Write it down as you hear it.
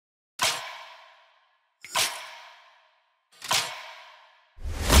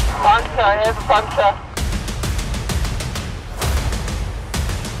Puncture, I have a puncture.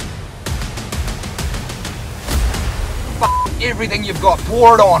 Everything you've got,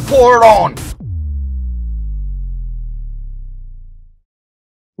 pour it on, pour it on!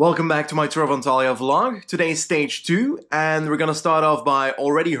 Welcome back to my Tour of Antalya vlog. Today's stage 2, and we're gonna start off by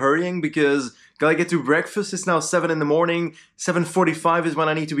already hurrying because gotta get to breakfast. It's now 7 in the morning. 7:45 is when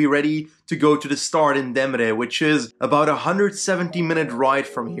I need to be ready to go to the start in Demre, which is about a 170-minute ride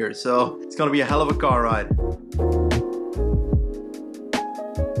from here, so it's gonna be a hell of a car ride.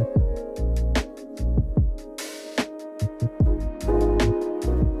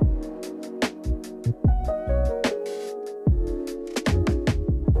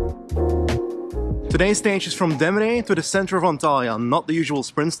 Today's stage is from Demre to the center of Antalya, not the usual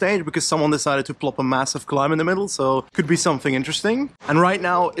sprint stage because someone decided to plop a massive climb in the middle, so could be something interesting. And right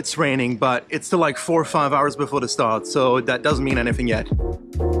now it's raining, but it's still like 4 or 5 hours before the start, so that doesn't mean anything yet.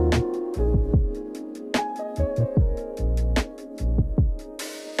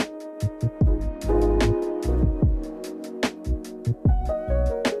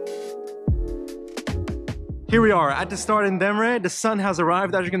 Here we are at the start in Demre. The sun has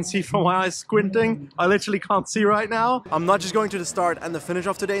arrived, as you can see from my eyes squinting. I literally can't see right now. I'm not just going to the start and the finish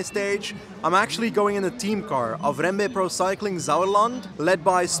of today's stage. I'm actually going in the team car of Rembe Pro Cycling Sauerland, led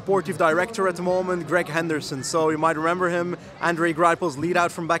by sportive director at the moment, Greg Henderson. So you might remember him, Andrei Greipel's lead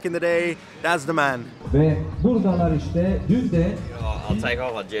out from back in the day. That's the man. I'll take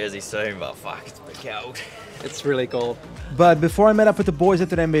off my jersey soon, but fuck, it's a bit cold. It's really cold. But before I met up with the boys at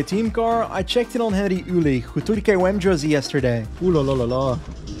the Rembe team car, I checked in on Henry Ulich, who took the KOM jersey yesterday. Ooh la la la la.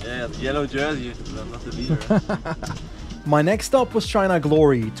 Yeah, the yellow jersey, not the leader. My next stop was China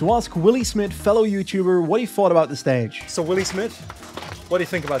Glory, to ask Willie Smith, fellow YouTuber, what he thought about the stage. So Willie Smith, what do you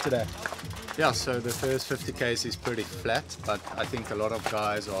think about today? Yeah, so the first 50k's is pretty flat, but I think a lot of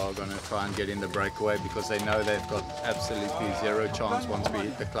guys are going to try and get in the breakaway because they know they've got absolutely zero chance once we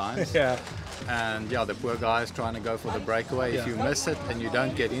hit the climbs. Yeah. And yeah, the poor guys trying to go for the breakaway. If you miss it and you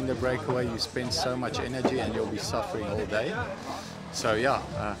don't get in the breakaway, you spend so much energy and you'll be suffering all day. So yeah,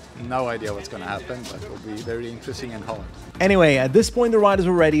 no idea what's going to happen, but it'll be very interesting and hard. Anyway, at this point the riders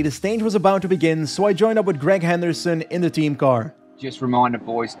were ready, the stage was about to begin, so I joined up with Greg Henderson in the team car. Just reminder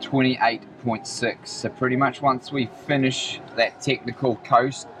boys, 28.6, so pretty much once we finish that technical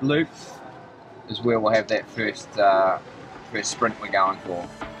coast loop is where we'll have that first sprint we're going for.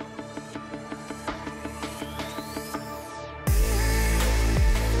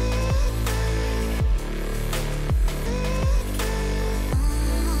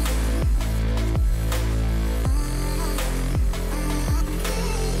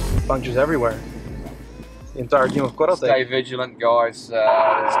 Punctures everywhere. The entire team of Korate. Stay vigilant, guys.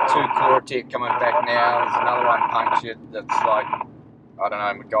 There's 2 Korate coming back now. There's another one punctured. That's like, I don't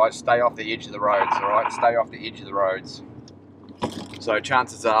know, guys, stay off the edge of the roads, alright? Stay off the edge of the roads. So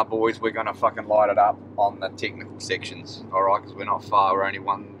chances are, boys, we're going to fucking light it up on the technical sections, alright? Because we're not far. We're only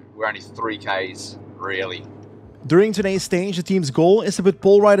 3Ks, really. During today's stage, the team's goal is to put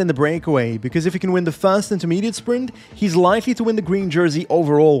Paul Wright in the breakaway, because if he can win the first intermediate sprint, he's likely to win the green jersey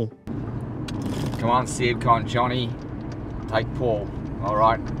overall. Come on, Seb, come on, Johnny. Take Paul,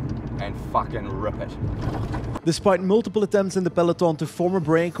 alright? And fucking rip it. Despite multiple attempts in the peloton to form a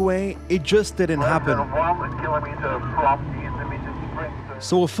breakaway, it just didn't happen.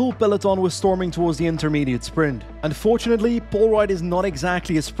 So a full peloton was storming towards the intermediate sprint. Unfortunately, Paul Wright is not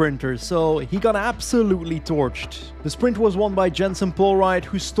exactly a sprinter, so he got absolutely torched. The sprint was won by Jensen Paul Wright,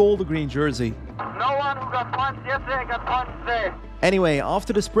 who stole the green jersey. No one who got punched yesterday got punched today. Anyway,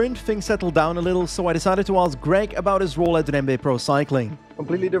 after the sprint, things settled down a little, so I decided to ask Greg about his role at Rembe Pro Cycling.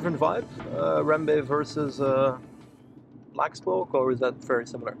 Completely different vibe, Rembe versus Blackspoke, or is that very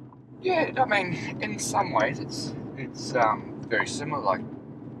similar? Yeah, I mean, in some ways it's very similar, like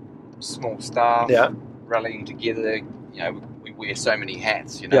small staff, rallying together, you know, we wear so many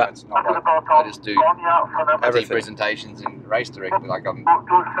hats, you know, it's not like I just do presentations and race directing, like the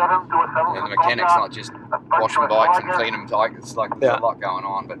mechanics not just washing bikes and cleaning bikes, it's like there's a lot going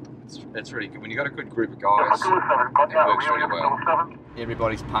on, but it's really good. When you've got a good group of guys, it works really well.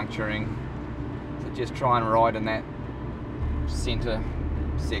 Everybody's puncturing, so just try and ride in that centre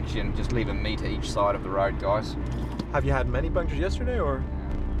section, just leave a metre each side of the road, guys. Have you had many punctures yesterday, or?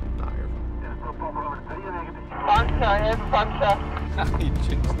 No, you're fine. Puncture, I have a puncture. You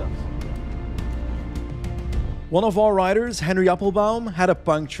jinxed us. One of our riders, Henry Applebaum, had a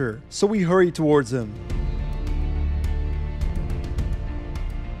puncture, so we hurried towards him.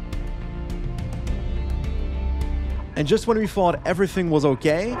 And just when we thought everything was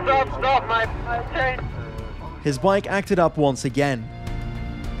okay, Stop, my chain. his bike acted up once again.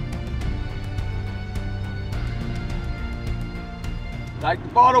 Take the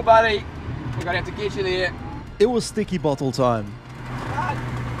bottle, buddy. We're gonna have to get you there. It was sticky bottle time.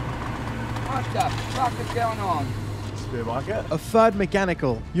 What the fuck is going on? Spare bucket. A third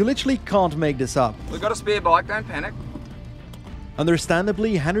mechanical. You literally can't make this up. We've got a spare bike, don't panic.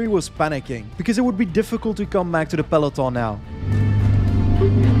 Understandably, Henry was panicking because it would be difficult to come back to the peloton now.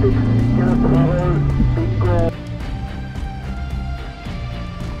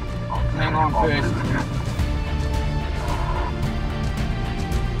 Hang on first.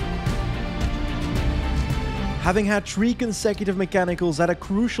 Having had 3 consecutive mechanicals at a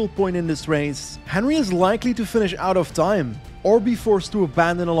crucial point in this race, Henry is likely to finish out of time or be forced to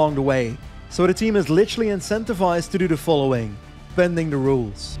abandon along the way. So the team is literally incentivized to do the following: bending the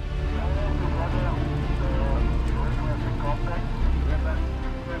rules.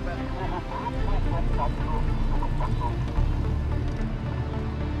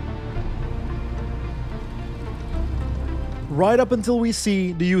 Right up until we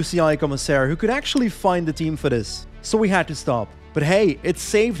see the UCI commissaire who could actually find the team for this. So we had to stop. But hey, it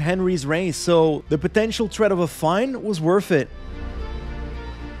saved Henry's race, so the potential threat of a fine was worth it.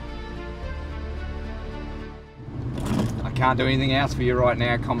 I can't do anything else for you right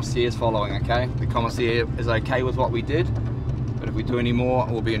now. Commissaire's following, okay? The commissaire is okay with what we did, but if we do any more,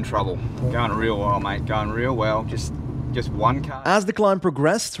 we'll be in trouble. Going real well, mate. Going real well. Just one car. As the climb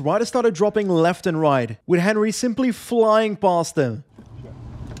progressed, riders started dropping left and right, with Henry simply flying past them.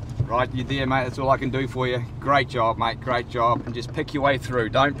 Right, you're there, mate. That's all I can do for you. Great job, mate. Great job. And just pick your way through.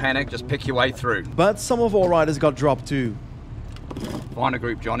 Don't panic. Just pick your way through. But some of our riders got dropped too. Find a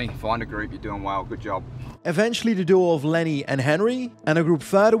group, Johnny. Find a group. You're doing well. Good job. Eventually the duo of Lenny and Henry, and a group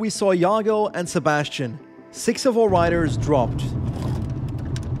further we saw Iago and Sebastian. 6 of our riders dropped.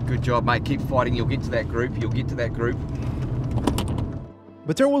 Good job, mate. Keep fighting. You'll get to that group. You'll get to that group.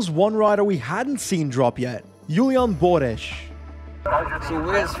 But there was one rider we hadn't seen drop yet, Julian Boresh. So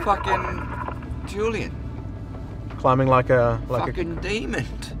where's fucking Julian? Climbing like a Fucking demon.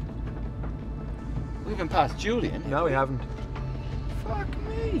 We haven't passed Julian. No, we haven't. Fuck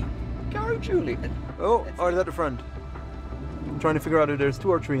me. Go, Julian. Oh, right at the front. I'm trying to figure out if there's 2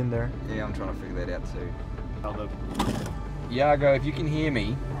 or 3 in there. Yeah, I'm trying to figure that out too. Iago, if you can hear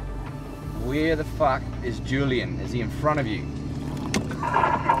me, where the fuck is Julian? Is he in front of you?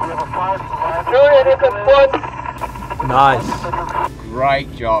 Julian is in front. Nice.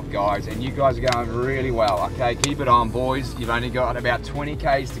 Great job, guys, and you guys are going really well. Okay, keep it on, boys. You've only got about 20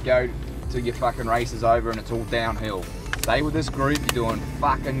 k's to go till your fucking race is over and it's all downhill. Stay with this group. You're doing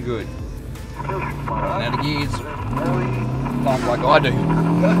fucking good. Now the gears like I do.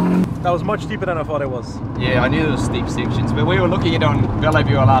 That was much steeper than I thought it was. Yeah, I knew there was steep sections, but we were looking at it on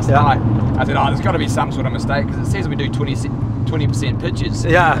Veleviewer last night. I said, oh, there's got to be some sort of mistake because it says we do 20% pitches.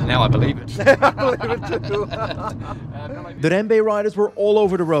 Yeah. Now I believe it. I believe it too. The Rembe riders were all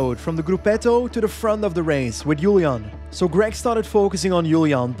over the road, from the Gruppetto to the front of the race with Julian. So Greg started focusing on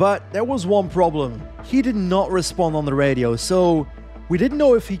Julian, but there was one problem. He did not respond on the radio, so we didn't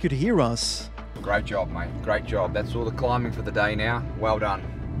know if he could hear us. Great job, mate. Great job. That's all the climbing for the day now. Well done.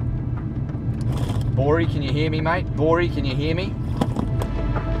 Bori, can you hear me, mate? Bori, can you hear me?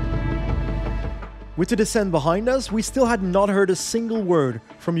 With the descent behind us, we still had not heard a single word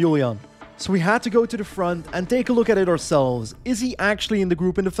from Julian. So we had to go to the front and take a look at it ourselves. Is he actually in the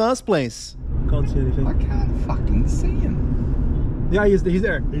group in the first place? Can't see anything. I can't fucking see him. Yeah, he's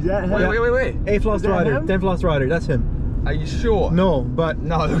there. He's there. Wait. 8th last rider, 10th last rider, that's him. Are you sure? No, but...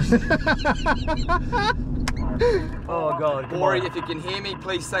 No. Oh God. Bori, if you can hear me,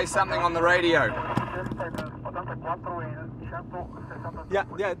 please say something on the radio.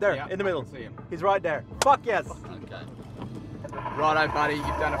 Yeah, there, Yeah, in the middle. I can see him. He's right there. Fuck yes. Okay. Righto, buddy,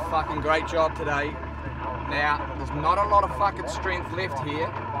 you've done a fucking great job today. Now, there's not a lot of fucking strength left here.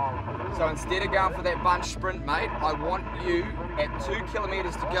 So instead of going for that bunch sprint, mate, I want you at 2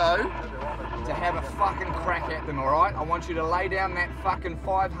 kilometers to go to have a fucking crack at them, alright? I want you to lay down that fucking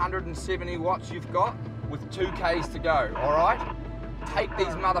 570 watts you've got with 2 Ks to go, alright? Take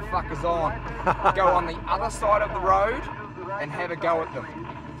these motherfuckers on. Go on the other side of the road and have a go at them.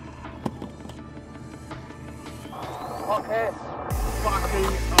 Okay. Fucking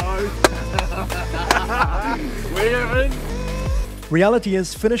oath. We're in. Reality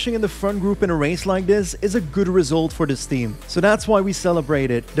is, finishing in the front group in a race like this is a good result for this team. So that's why we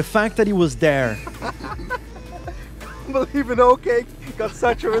celebrated the fact that he was there. Believe in OK got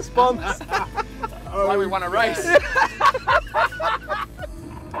such a response. Why we won a race.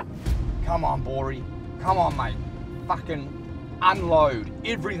 Come on, Bori. Come on, mate. Fucking unload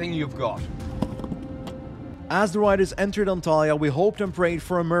everything you've got. As the riders entered Antalya, we hoped and prayed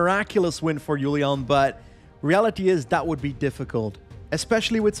for a miraculous win for Julian, but reality is that would be difficult.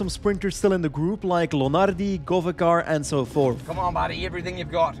 especially with some sprinters still in the group like Lonardi, Govekar and so forth. Come on, buddy, everything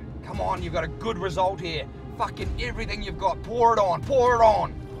you've got. Come on, you've got a good result here. Fucking everything you've got, pour it on, pour it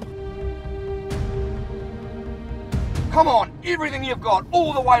on. Come on, everything you've got,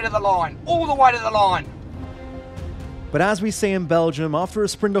 all the way to the line, all the way to the line. But as we say in Belgium, after a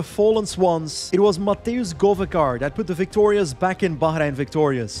sprint of fallen swans, it was Mateusz Govekar that put the Victorious back in Bahrain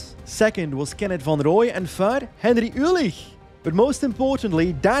victorious. Second was Kenneth van Rooij and third, Henry Ulich. But most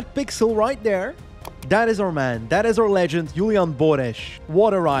importantly, that pixel right there, that is our man, that is our legend, Julian Bores.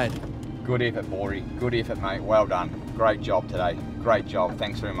 What a ride. Good effort, Bori. Good effort, mate. Well done. Great job today. Great job.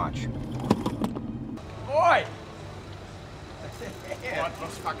 Thanks very much. Oi! That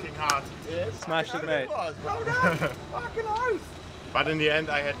was fucking hard. Smashed it, mate. Well done. Fucking oath. But in the end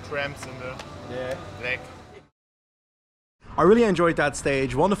I had cramps in the leg. I really enjoyed that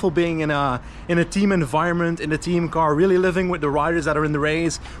stage. Wonderful being in a team environment, in the team car, really living with the riders that are in the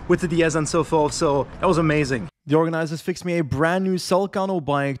race, with the DS and so forth. So that was amazing. The organizers fixed me a brand new Salcano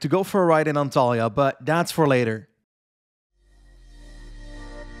bike to go for a ride in Antalya, but that's for later.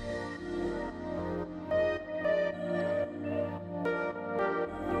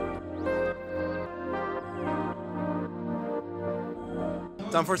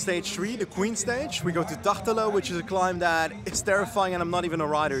 Time for stage 3, the Queen stage. We go to Tachtelo, which is a climb that is terrifying and I'm not even a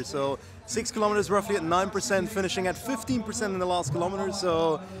rider. So 6 kilometers roughly at 9%, finishing at 15% in the last kilometer.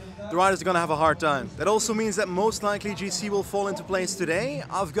 So the riders are gonna have a hard time. That also means that most likely GC will fall into place today.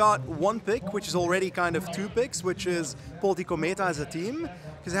 I've got one pick, which is already kind of two picks, which is Polti Cometa as a team.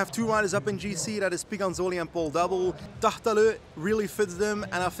 Because I have two riders up in GC, that is Piganzoli and Paul Double. Tachtelo really fits them,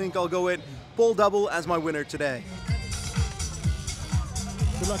 and I think I'll go with Paul Double as my winner today.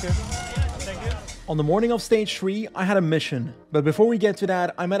 Good luck here. Thank you. On the morning of stage 3, I had a mission. But before we get to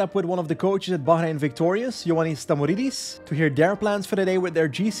that, I met up with one of the coaches at Bahrain Victorious, Ioannis Tamoridis, to hear their plans for the day with their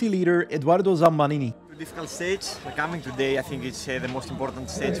GC leader, Eduardo Zambanini. Difficult stage. We're coming today, I think it's the most important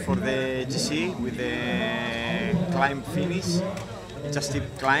stage for the GC with the climb finish. It's a steep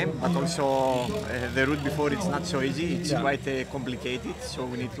climb, but also the route before it's not so easy. It's quite complicated, so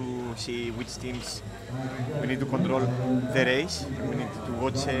we need to see which teams we need to control the race. We need to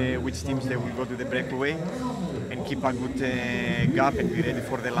watch which teams they will go to the breakaway and keep a good gap and be ready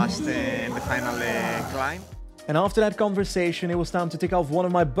for the last and the final climb. And after that conversation, it was time to tick off one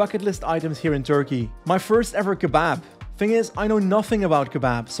of my bucket list items here in Turkey. My first ever kebab. Thing is, I know nothing about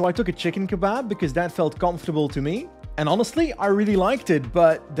kebab, so I took a chicken kebab because that felt comfortable to me. And honestly, I really liked it,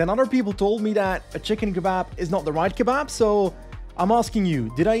 but then other people told me that a chicken kebab is not the right kebab, so I'm asking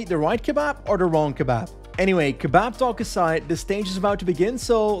you, did I eat the right kebab or the wrong kebab? Anyway, kebab talk aside, the stage is about to begin,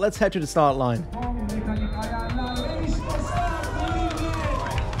 so let's head to the start line.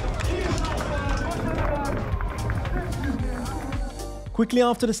 Quickly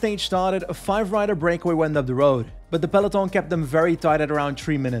after the stage started, a 5-rider breakaway went up the road, but the peloton kept them very tight at around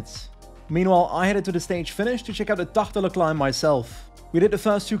 3 minutes. Meanwhile, I headed to the stage finish to check out the Tachtelo climb myself. We did the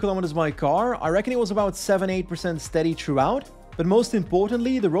first 2 kilometers by car. I reckon it was about 7-8% steady throughout. But most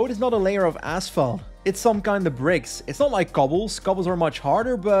importantly, the road is not a layer of asphalt. It's some kind of bricks. It's not like cobbles. Cobbles are much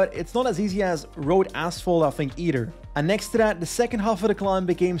harder, but it's not as easy as road asphalt, I think, either. And next to that, the second half of the climb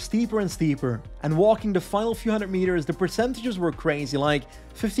became steeper and steeper. And walking the final few hundred meters, the percentages were crazy, like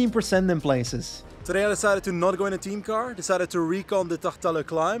 15% in places. Today I decided to not go in a team car, decided to recon the Tachtelo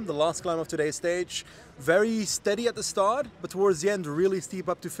climb, the last climb of today's stage. Very steady at the start, but towards the end really steep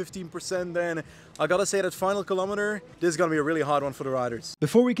up to 15%. Then I gotta say that final kilometer, this is gonna be a really hard one for the riders.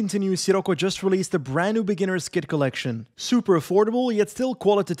 Before we continue, Sirocco just released a brand new beginner's kit collection. Super affordable, yet still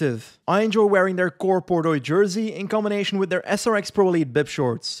qualitative. I enjoy wearing their core Pordoi jersey in combination with their SRX Pro Elite bib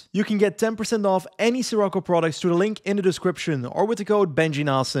shorts. You can get 10% off any Sirocco products through the link in the description or with the code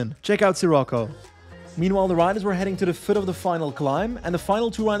BenjiNasen. Check out Sirocco. Meanwhile, the riders were heading to the foot of the final climb, and the final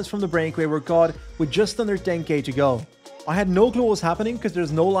 2 riders from the breakaway were caught with just under 10k to go. I had no clue what was happening because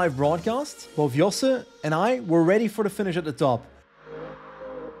there's no live broadcast. Both Josse and I were ready for the finish at the top.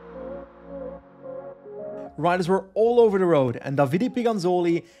 Riders were all over the road, and Davide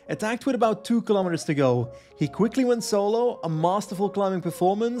Piganzoli attacked with about 2 kilometers to go. He quickly went solo, a masterful climbing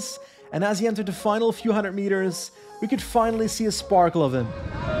performance, and as he entered the final few hundred meters, we could finally see a sparkle of him.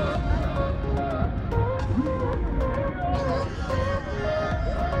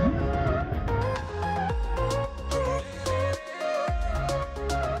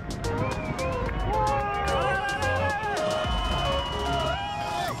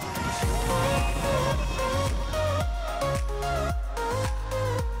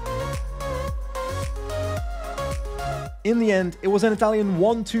 In the end, it was an Italian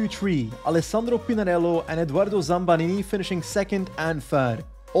 1-2-3, Alessandro Pinarello and Edoardo Zambanini finishing second and third.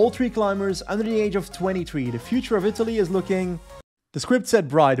 All three climbers under the age of 23. The future of Italy is looking... The script said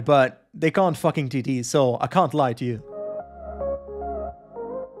bright, but they can't fucking TT, so I can't lie to you.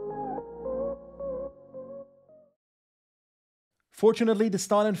 Fortunately, the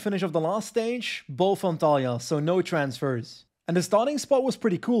start and finish of the last stage, both Antalya, so no transfers. And the starting spot was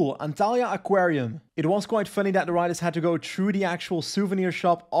pretty cool, Antalya Aquarium. It was quite funny that the riders had to go through the actual souvenir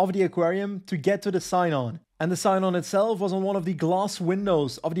shop of the aquarium to get to the sign-on. And the sign-on itself was on one of the glass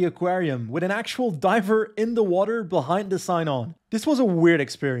windows of the aquarium, with an actual diver in the water behind the sign-on. This was a weird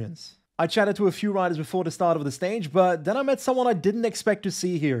experience. I chatted to a few riders before the start of the stage, but then I met someone I didn't expect to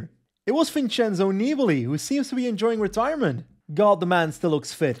see here. It was Vincenzo Nibali, who seems to be enjoying retirement. God, the man still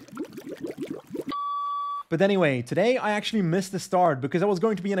looks fit. But anyway, today I actually missed the start because I was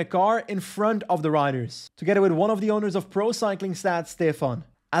going to be in a car in front of the riders, together with one of the owners of Pro Cycling Stats, Stefan.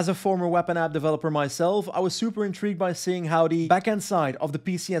 As a former weapon app developer myself, I was super intrigued by seeing how the backend side of the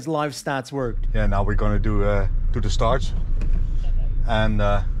PCS Live stats worked. Yeah, now we're gonna do the starts, and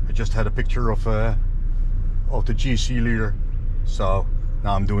I just had a picture of the GC leader, so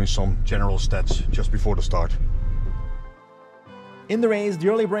now I'm doing some general stats just before the start. In the race, the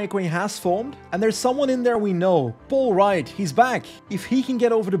early breakaway has formed, and there's someone in there we know. Paul Wright, he's back. If he can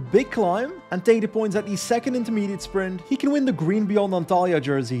get over the big climb and take the points at the second intermediate sprint, he can win the Green Beyond Antalya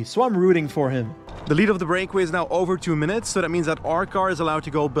jersey, so I'm rooting for him. The lead of the breakaway is now over 2 minutes, so that means that our car is allowed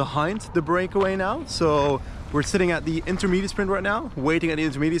to go behind the breakaway now. So we're sitting at the intermediate sprint right now, waiting at the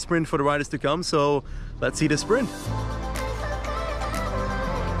intermediate sprint for the riders to come, so let's see the sprint.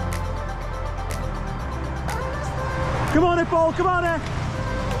 Come on, Paul, come on,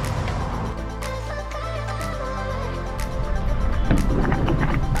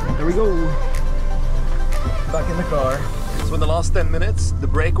 There we go. Back in the car. So in the last 10 minutes, the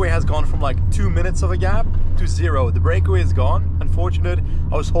breakaway has gone from like 2 minutes of a gap to 0. The breakaway is gone. Unfortunate.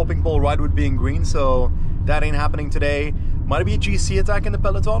 I was hoping Paul Wright would be in green, so that ain't happening today. Might be a GC attack in the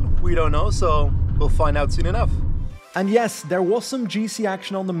peloton. We don't know, so we'll find out soon enough. And yes, there was some GC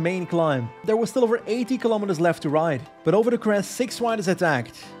action on the main climb. There was still over 80 kilometers left to ride. But over the crest, 6 riders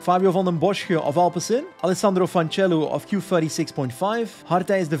attacked. Fabio van den Boschje of Alpecin, Alessandro Fancello of Q36.5,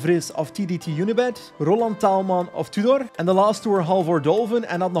 Hartijs de Vries of TDT Unibet, Roland Taalman of Tudor, and the last two were Halvor Dolven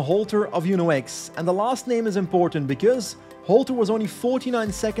and Adne Holter of UnoX. And the last name is important because Holter was only 49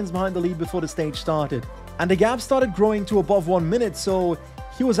 seconds behind the lead before the stage started. And the gap started growing to above 1 minute, so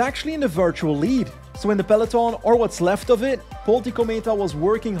he was actually in the virtual lead. So in the peloton, or what's left of it, Polti Cometa was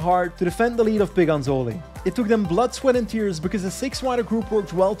working hard to defend the lead of Piganzoli. It took them blood, sweat and tears because the 6-rider group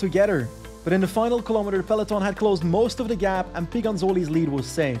worked well together. But in the final kilometer, the peloton had closed most of the gap and Piganzoli's lead was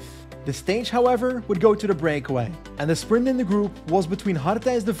safe. The stage, however, would go to the breakaway. And the sprint in the group was between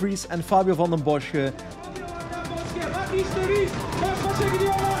Hartijs de Vries and Fabio van den Boschje.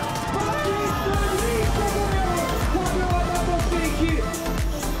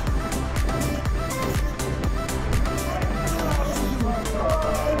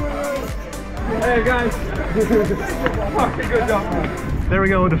 Hey guys, fucking good job, man. There we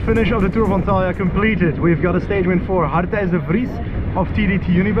go, the finish of the Tour of Antalya completed. We've got a stage win for Hartijs de Vries of TDT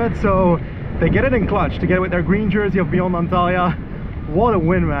Unibet, so they get it in clutch to get with their green jersey of Beyond Antalya. What a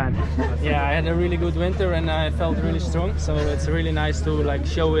win, man. Yeah, I had a really good winter and I felt really strong, so it's really nice to like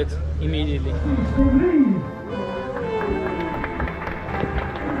show it immediately.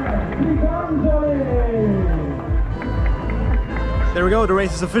 There we go, the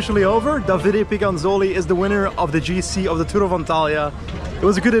race is officially over. Davide Piganzoli is the winner of the GC of the Tour of Antalya. It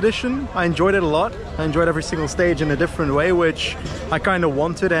was a good edition. I enjoyed it a lot. I enjoyed every single stage in a different way, which I kind of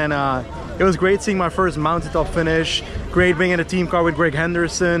wanted, and it was great seeing my first mountaintop finish. Great being in a team car with Greg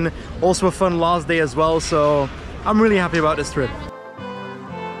Henderson. Also a fun last day as well, so I'm really happy about this trip.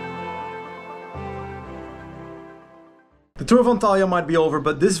 The Tour of Antalya might be over,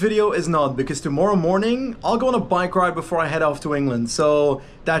 but this video is not, because tomorrow morning I'll go on a bike ride before I head off to England, so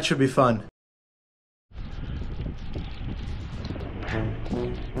that should be fun.